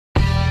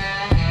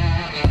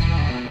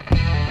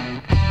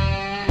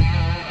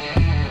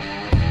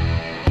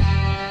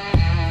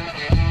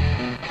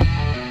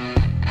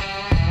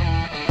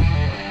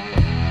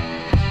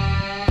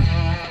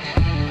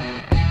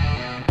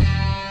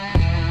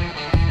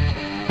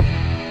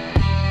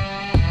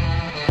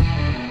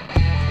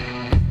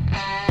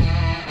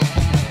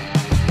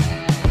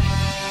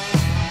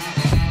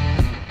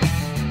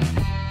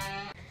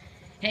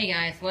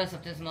guys, what's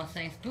up, this is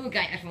Mustangs. Boo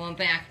guy, everyone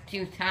back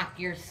to Top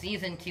Gear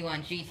Season 2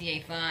 on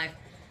GTA 5.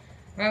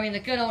 We're having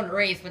the good old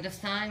race, but this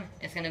time,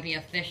 it's gonna be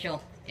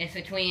official. It's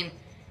between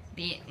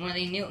one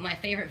of my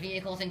favorite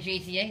vehicles in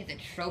GTA, the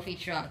Trophy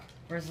Truck,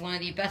 versus one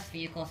of the best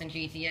vehicles in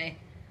GTA,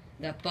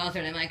 the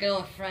Buzzard. And my good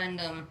old friend,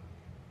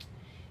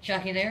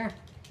 Chucky there,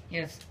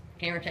 his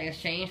gamer tag has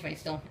changed, but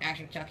he's still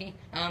actually Chucky.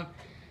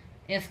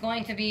 It's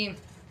going to be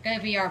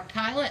our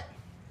pilot.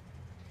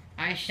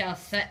 I shall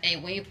set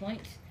a waypoint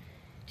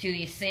to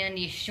the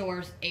Sandy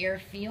Shores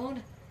Airfield,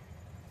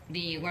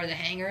 where the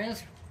hangar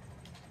is.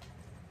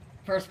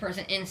 First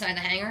person inside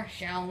the hangar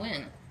shall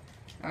win.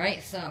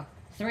 Alright, so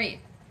 3,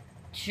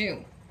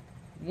 2,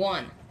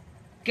 1,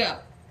 go.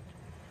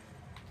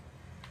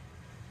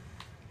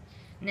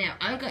 Now,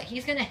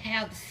 he's gonna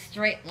have the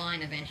straight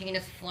line advantage. He can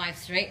just fly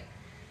straight.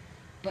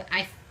 But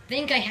I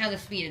think I have the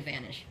speed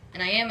advantage.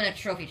 And I am in a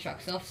trophy truck,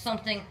 so if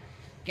something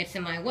gets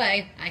in my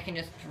way, I can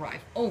just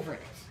drive over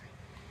it.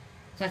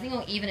 So I think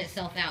it'll even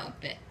itself out a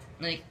bit.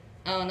 Like,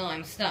 oh no,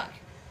 I'm stuck.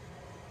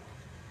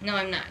 No,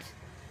 I'm not.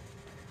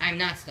 I'm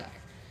not stuck.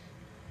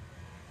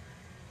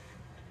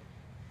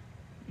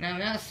 Now, I'm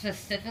not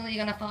specifically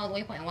going to follow the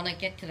waypoint. I want to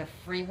get to the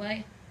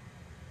freeway,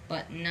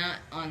 but not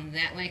on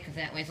that way, because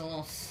that way's a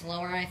little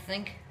slower, I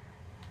think.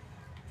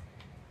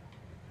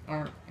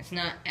 Or, it's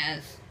not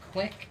as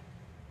quick.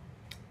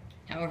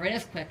 However, it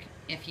is quick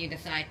if you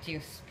decide to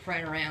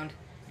spread around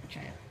and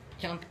try to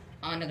jump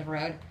onto the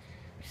road,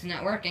 which is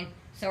not working.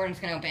 So we're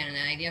just going to abandon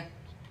that idea,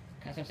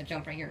 because there's a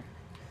jump right here.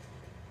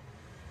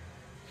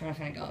 So we're just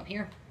going to go up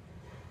here,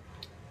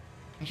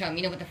 and try to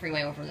meet up with the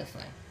freeway over this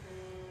way.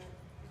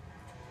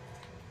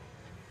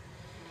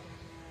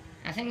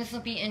 I think this will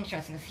be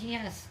interesting, because he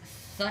has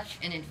such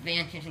an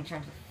advantage in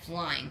terms of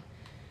flying,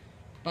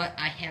 but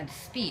I have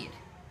speed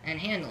and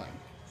handling,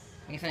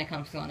 at least when it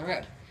comes to on the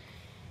road.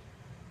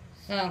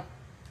 So,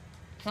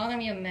 it's all going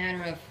to be a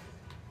matter of,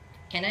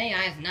 can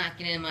AIs not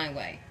get in my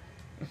way?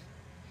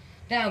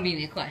 That would be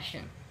the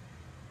question.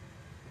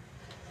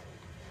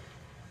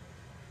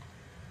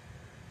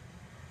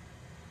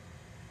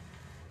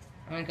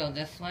 I'm gonna go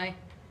this way.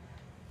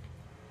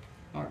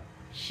 Or,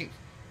 shoot.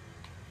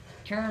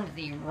 Turned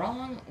the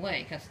wrong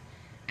way, because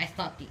I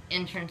thought the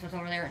entrance was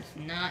over there. It's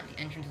not. The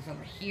entrance is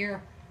over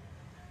here.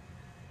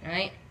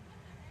 Right?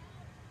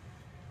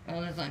 Oh,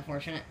 that's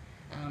unfortunate.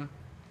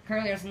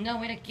 Currently there's no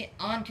way to get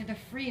onto the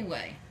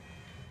freeway.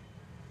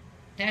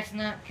 That's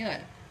not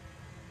good.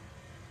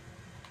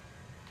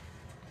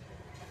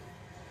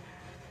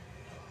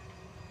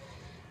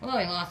 Well,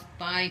 we lost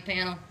body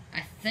panel.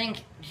 I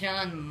think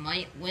John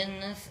might win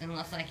this,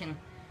 unless I can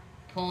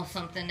pull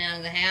something out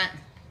of the hat.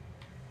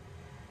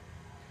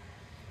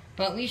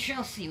 But we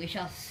shall see, we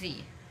shall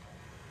see.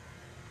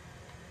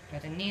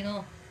 Got the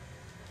needle.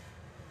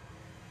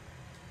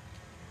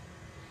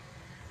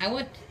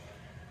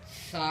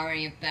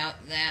 Sorry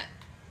about that.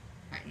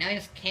 Alright, now I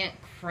just can't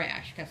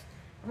crash, because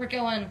we're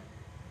going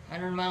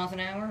 100 miles an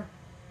hour.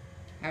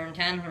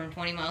 110,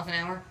 120 miles an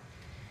hour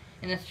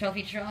in this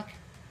trophy truck.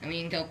 And we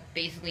can go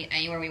basically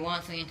anywhere we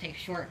want, so we can take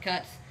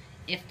shortcuts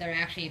if they're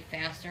actually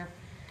faster.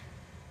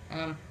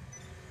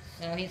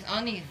 So he's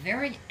on the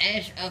very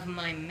edge of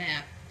my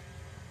map.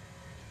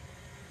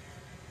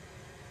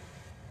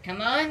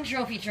 Come on,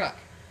 trophy truck!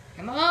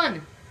 Come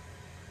on!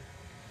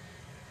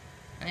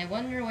 I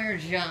wonder where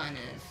John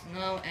is.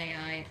 No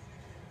AI.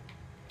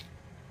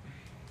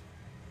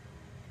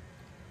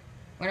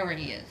 Whatever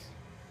he is.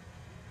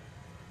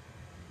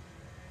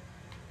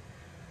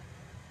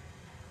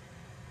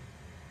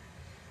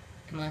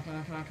 Come on, come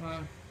on, come on, come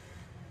on.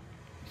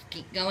 Just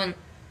keep going.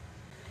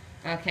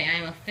 Okay, I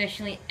am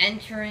officially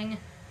entering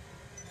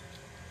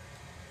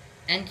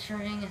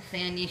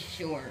Sandy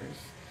Shores.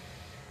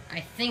 I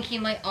think he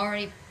might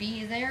already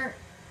be there,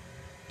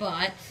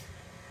 but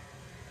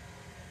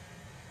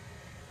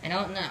I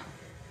don't know.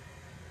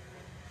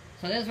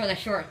 So this is where the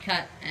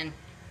shortcut and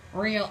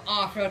real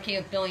off-road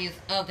capabilities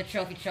of the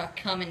trophy truck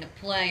come into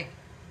play.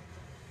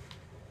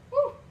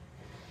 Woo!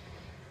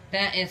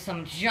 That is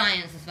some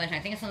giant suspension. I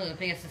think it's some of the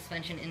biggest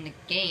suspension in the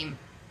game.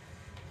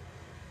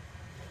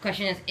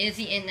 Question is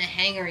he in the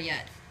hangar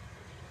yet?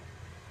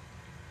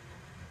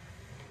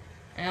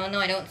 I don't know,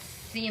 I don't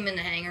see him in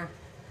the hangar.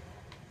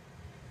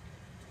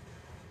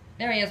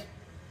 There he is.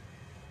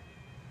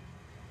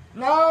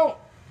 No!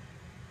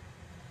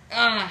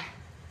 That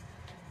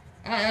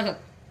was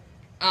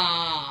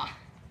a...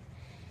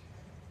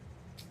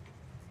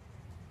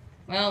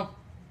 Well,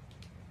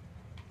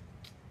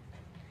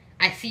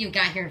 I see you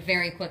got here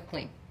very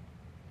quickly.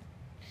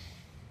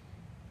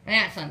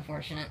 That's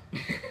unfortunate.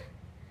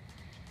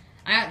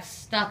 I got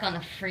stuck on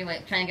the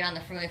freeway, trying to get on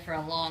the freeway for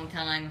a long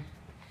time.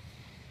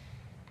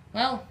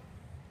 Well,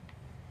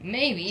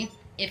 maybe,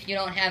 if you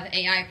don't have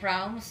AI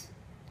problems,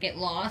 get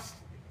lost,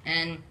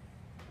 and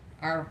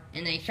are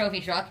in a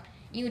trophy truck,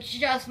 you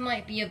just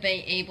might be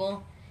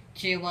able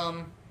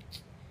to,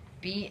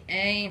 be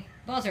a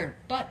buzzard.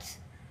 But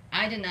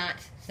I did not,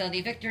 so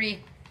the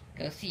victory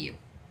goes to you.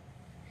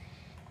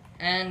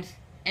 And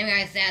anyway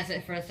guys, that's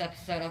it for this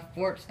episode of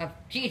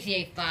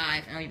GTA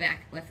 5, and I'll be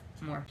back with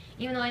more.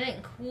 Even though I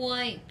didn't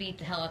quite beat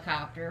the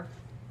helicopter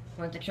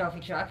with the trophy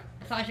truck,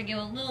 I thought I should give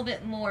a little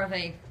bit more of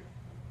a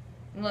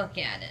look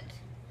at it.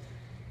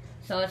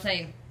 So it's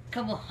a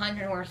couple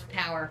hundred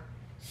horsepower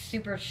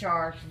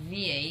supercharged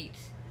V8.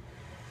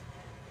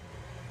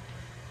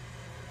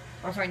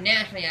 Or sorry,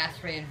 naturally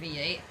aspirated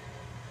V8.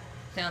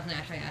 Sounds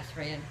naturally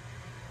aspirated.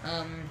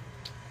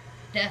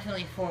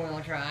 Definitely four-wheel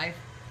drive.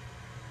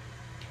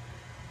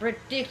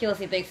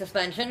 Ridiculously big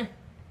suspension.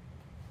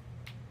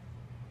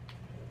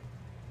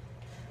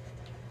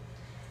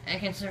 And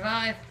can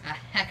survive a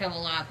heck of a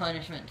lot of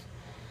punishment.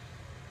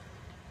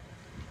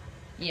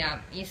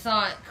 Yeah, you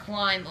saw it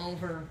climb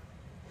over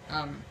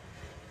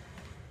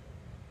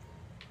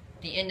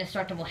the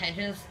indestructible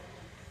hedges.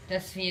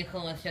 This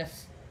vehicle is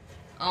just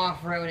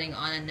off-roading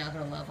on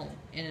another level.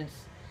 It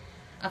is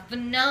a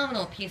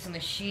phenomenal piece of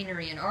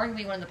machinery and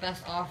arguably one of the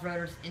best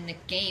off-roaders in the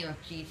game of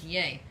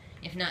GTA,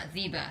 if not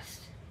the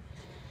best.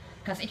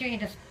 Because it can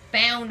just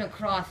bound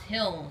across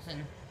hills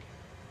and,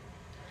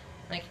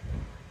 like,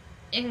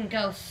 it can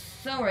go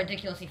so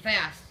ridiculously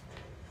fast.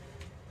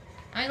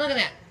 I mean, look at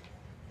that.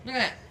 Look at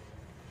that.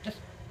 Just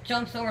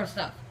jumps over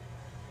stuff.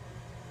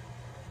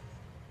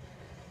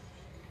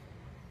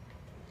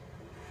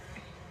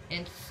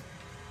 It's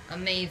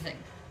amazing.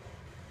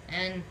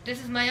 And this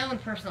is my own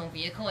personal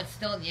vehicle. It's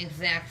still the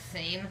exact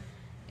same.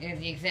 It's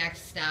the exact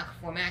stock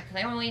format, because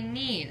I don't really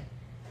need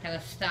to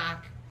have a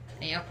stock,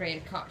 a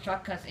upgraded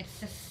truck, because it's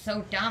just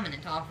so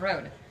dominant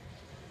off-road.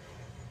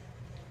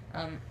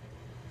 I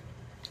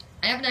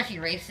haven't actually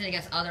raced it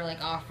against other,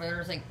 like,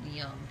 off-roaders, like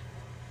the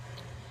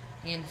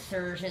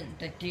Insurgent,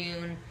 the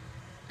Dune,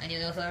 any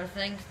of those other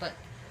things, but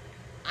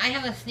I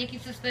have a sneaky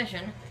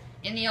suspicion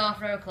in the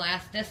off-road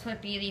class, this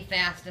would be the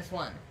fastest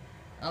one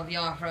of the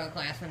off-road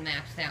class when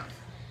maxed out.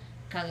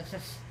 Because it's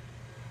just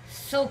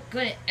so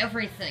good at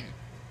everything.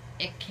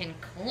 It can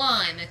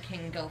climb, it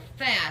can go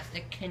fast,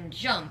 it can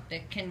jump,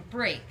 it can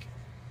brake.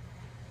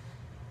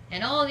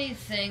 And all these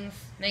things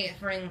make it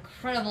for an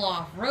incredible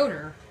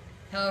off-roader.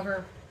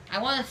 However,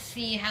 I want to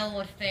see how it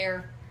would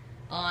fare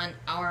on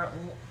our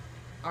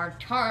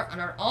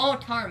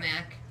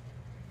all-tarmac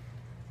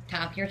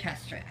Top Gear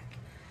test track.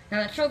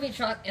 Now, the trophy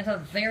truck is a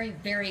very,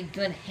 very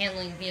good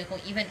handling vehicle,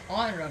 even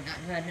on-road,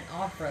 not even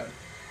off-road.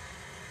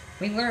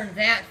 We learned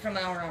that from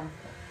our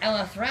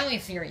LS Rally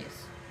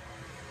series,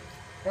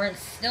 where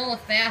it's still the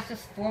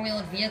fastest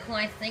four-wheeled vehicle,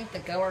 I think, to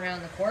go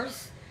around the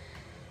course.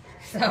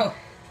 So,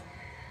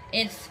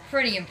 it's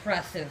pretty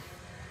impressive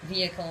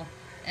vehicle,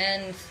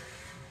 and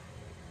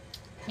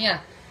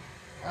yeah,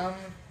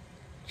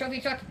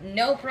 trophy truck,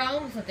 no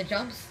problems with the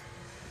jumps,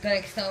 good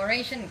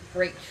acceleration,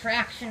 great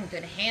traction,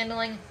 good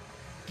handling,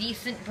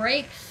 decent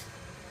brakes,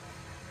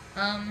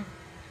 no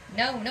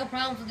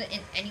problems with it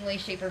in any way,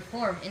 shape, or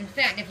form. In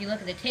fact, if you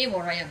look at the table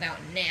right about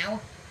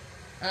now,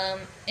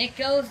 it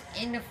goes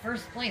into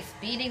first place,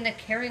 beating the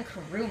Karin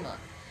Kuruma.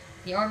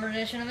 The armored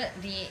edition of it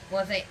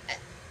was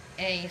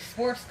a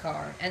sports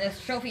car, and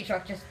this trophy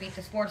truck just beat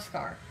the sports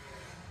car.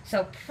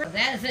 So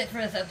that is it for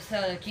this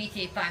episode of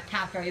GTA 5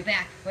 Top Gear. I'll be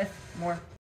back with more.